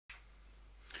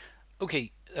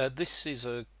Okay, this is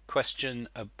a question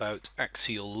about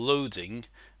axial loading,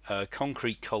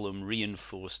 concrete column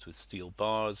reinforced with steel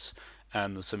bars,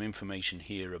 and there's some information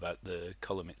here about the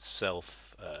column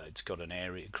itself. It's got an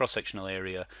area, cross-sectional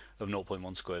area of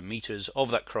 0.1 square meters. Of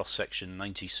that cross-section,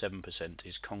 97%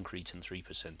 is concrete and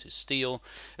 3% is steel,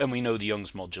 and we know the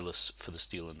Young's modulus for the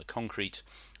steel and the concrete,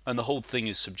 and the whole thing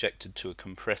is subjected to a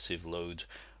compressive load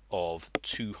of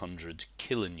 200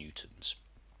 kilonewtons.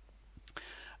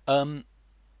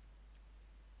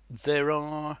 There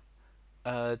are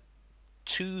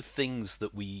two things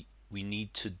that we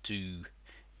need to do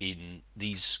in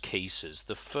these cases.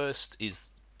 The first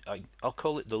is, I'll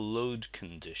call it the load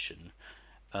condition.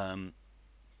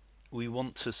 We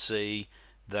want to say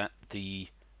that the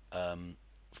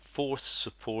force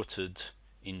supported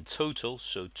in total,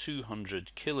 so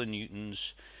 200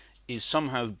 kilonewtons, is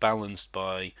somehow balanced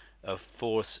by a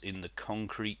force in the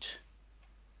concrete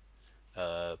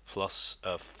plus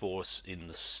a force in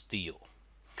the steel.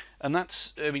 And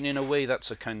that's, I mean, in a way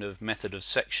that's a kind of method of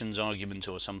sections argument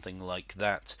or something like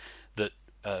that, that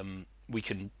we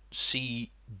can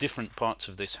see different parts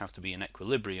of this have to be in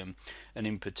equilibrium, and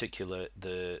in particular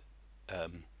the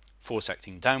force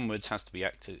acting downwards has to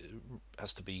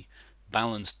be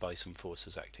balanced by some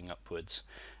forces acting upwards,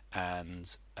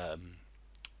 and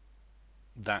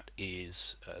that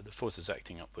is the forces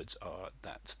acting upwards are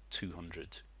that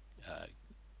 200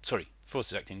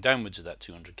 forces acting downwards are that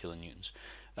 200 kilonewtons.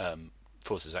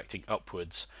 Forces acting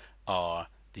upwards are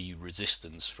the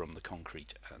resistance from the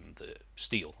concrete and the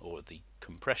steel, or the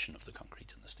compression of the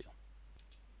concrete and the steel.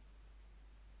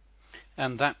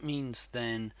 And that means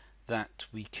then that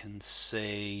we can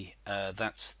say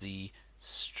that's the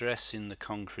stress in the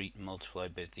concrete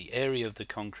multiplied by the area of the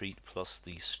concrete plus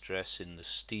the stress in the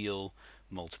steel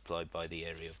multiplied by the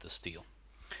area of the steel.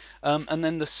 And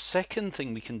then the second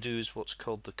thing we can do is what's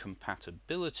called the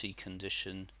compatibility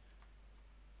condition.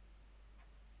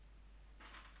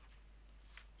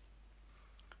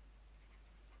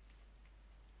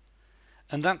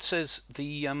 And that says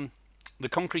the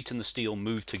concrete and the steel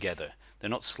move together. They're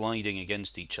not sliding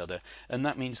against each other, and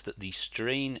that means that the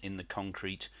strain in the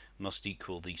concrete must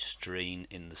equal the strain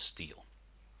in the steel.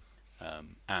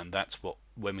 And that's what,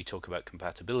 when we talk about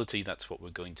compatibility, that's what we're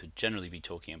going to generally be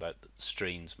talking about, that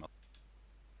strains.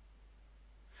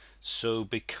 So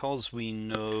because we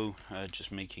know,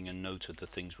 just making a note of the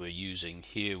things we're using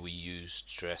here, we use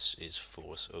stress is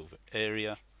force over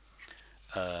area.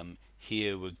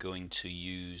 Here we're going to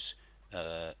use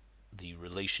the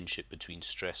relationship between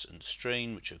stress and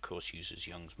strain, which of course uses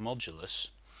Young's modulus.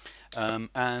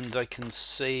 And I can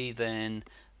say then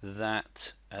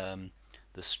that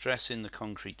the stress in the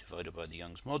concrete divided by the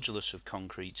Young's modulus of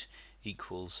concrete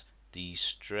equals the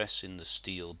stress in the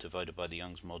steel divided by the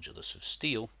Young's modulus of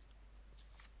steel.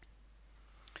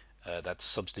 That's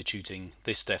substituting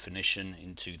this definition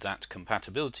into that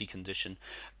compatibility condition.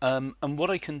 And what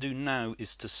I can do now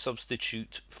is to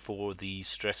substitute for the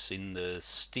stress in the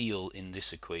steel in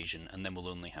this equation, and then we'll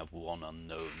only have one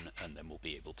unknown, and then we'll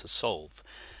be able to solve.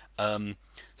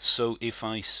 So if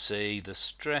I say the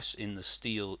stress in the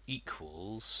steel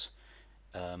equals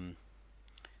the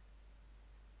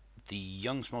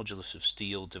Young's modulus of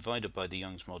steel divided by the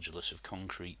Young's modulus of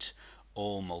concrete,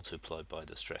 all multiplied by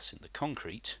the stress in the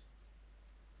concrete.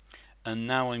 And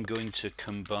now I'm going to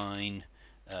combine,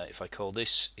 if I call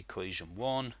this equation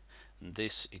 1 and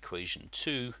this equation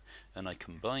 2, and I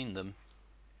combine them,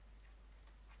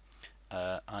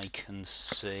 I can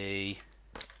say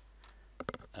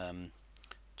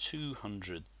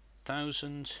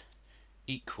 200,000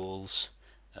 equals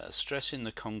stress in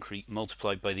the concrete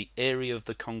multiplied by the area of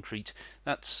the concrete.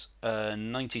 That's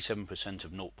 97%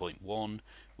 of 0.1,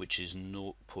 which is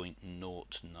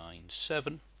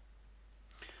 0.097.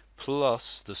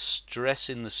 plus the stress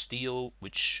in the steel,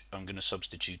 which I'm going to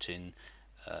substitute in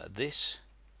this,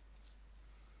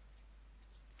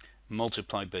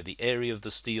 multiplied by the area of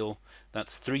the steel.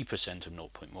 That's 3% of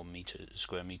 0.1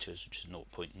 square meters, which is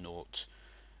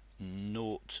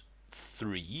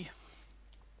 0.003.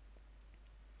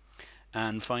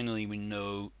 And finally, we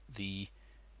know the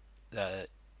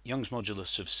Young's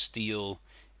modulus of steel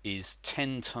is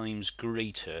 10 times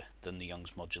greater than the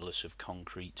Young's modulus of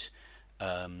concrete.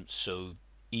 So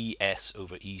ES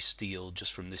over E steel,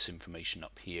 just from this information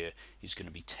up here, is going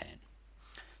to be 10.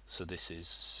 So this is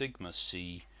sigma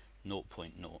C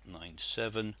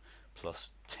 0.097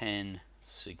 plus 10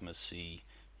 sigma C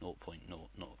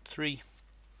 0.003.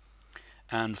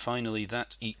 And finally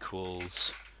that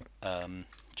equals,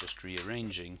 just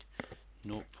rearranging,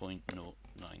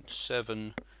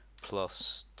 0.097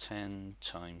 plus 10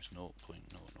 times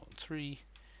 0.003,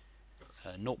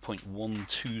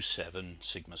 0.127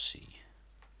 sigma c,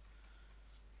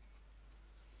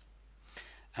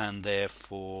 and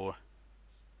therefore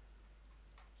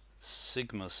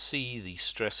sigma c, the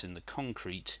stress in the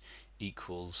concrete,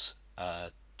 equals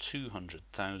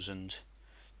 200,000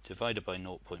 divided by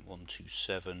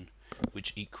 0.127,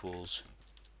 which equals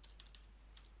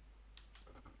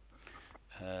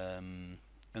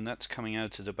and that's coming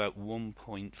out at about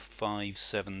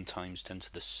 1.57 times 10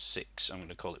 to the 6. I'm going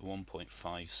to call it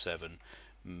 1.57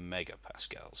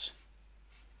 megapascals.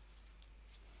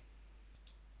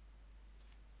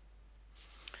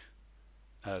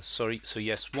 So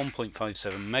yes,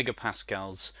 1.57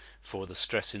 megapascals for the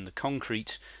stress in the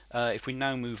concrete. If we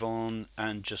now move on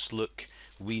and just look,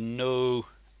 we know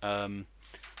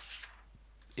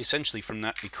essentially from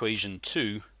that equation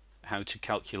 2 how to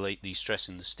calculate the stress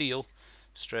in the steel.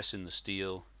 Stress in the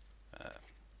steel,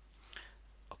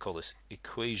 I'll call this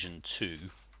equation 2,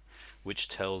 which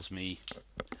tells me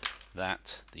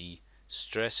that the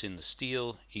stress in the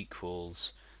steel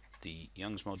equals the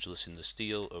Young's modulus in the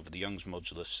steel over the Young's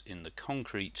modulus in the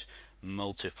concrete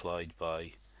multiplied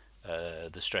by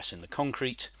the stress in the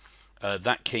concrete.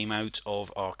 That came out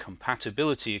of our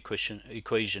compatibility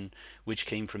equation, which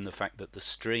came from the fact that the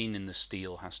strain in the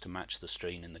steel has to match the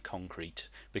strain in the concrete,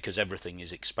 because everything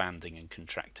is expanding and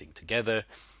contracting together,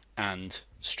 and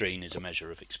strain is a measure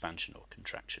of expansion or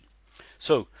contraction.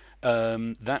 So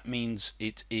that means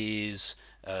it is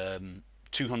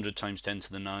 200 times 10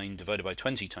 to the 9 divided by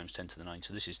 20 times 10 to the 9,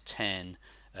 so this is 10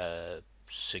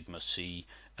 sigma c,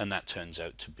 and that turns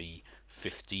out to be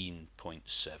 15.7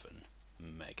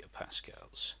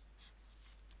 megapascals.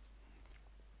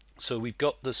 So we've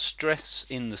got the stress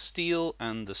in the steel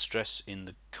and the stress in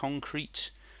the concrete,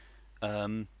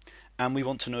 and we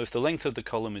want to know if the length of the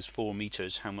column is 4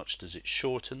 meters, how much does it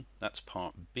shorten? That's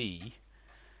part B.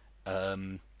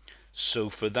 So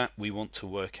for that we want to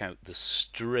work out the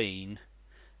strain.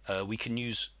 We can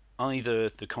use either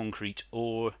the concrete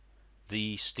or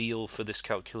the steel for this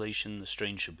calculation. The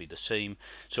strain should be the same.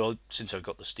 So since I've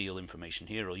got the steel information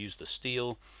here, I'll use the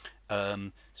steel.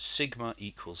 Sigma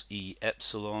equals E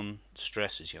epsilon.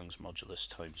 Stress is Young's modulus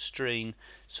times strain.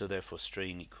 So therefore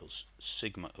strain equals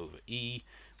sigma over E,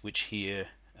 which here,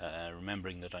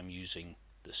 remembering that I'm using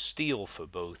the steel for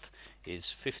both, is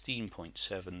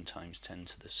 15.7 times 10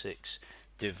 to the 6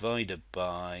 divided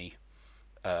by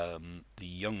the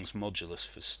Young's modulus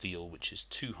for steel, which is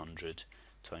 200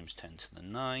 times 10 to the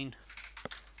 9.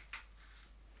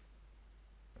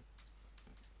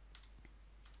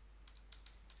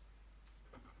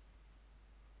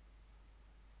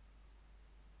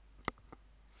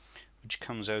 Which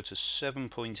comes out as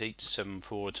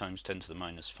 7.874 times 10 to the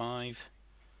minus 5.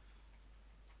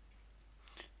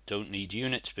 Don't need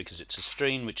units because it's a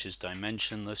strain which is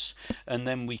dimensionless, and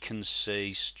then we can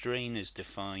say strain is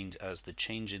defined as the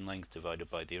change in length divided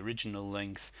by the original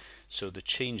length. So the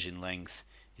change in length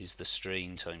is the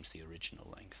strain times the original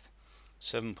length.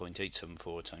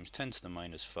 7.874 times 10 to the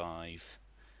minus 5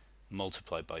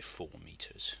 multiplied by 4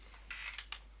 meters.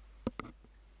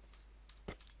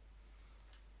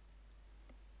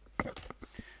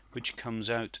 Which comes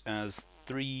out as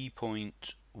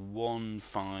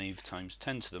 3.15 times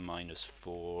 10 to the minus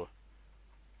 4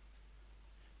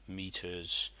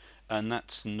 meters, and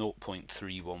that's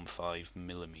 0.315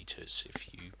 millimeters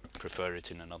if you prefer it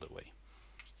in another way.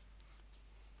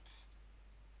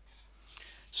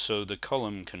 So the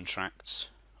column contracts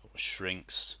or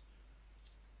shrinks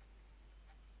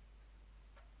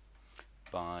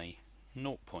by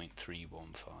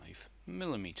 0.315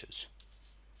 millimeters.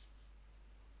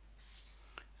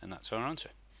 And that's our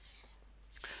answer.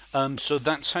 So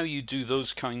that's how you do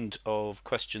those kind of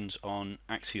questions on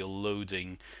axial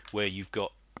loading, where you've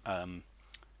got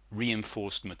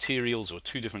reinforced materials or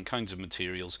two different kinds of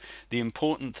materials. The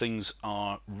important things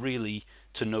are really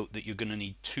to note that you're going to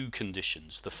need two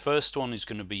conditions. The first one is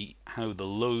going to be how the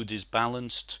load is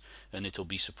balanced, and it'll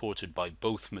be supported by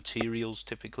both materials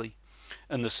typically.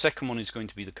 And the second one is going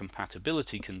to be the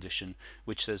compatibility condition,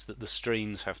 which says that the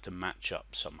strains have to match up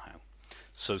somehow.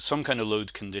 So some kind of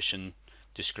load condition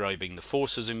describing the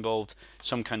forces involved,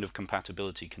 some kind of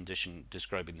compatibility condition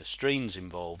describing the strains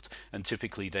involved, and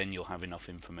typically then you'll have enough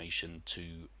information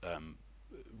to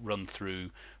run through,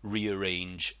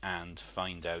 rearrange, and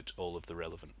find out all of the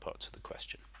relevant parts of the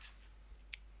question.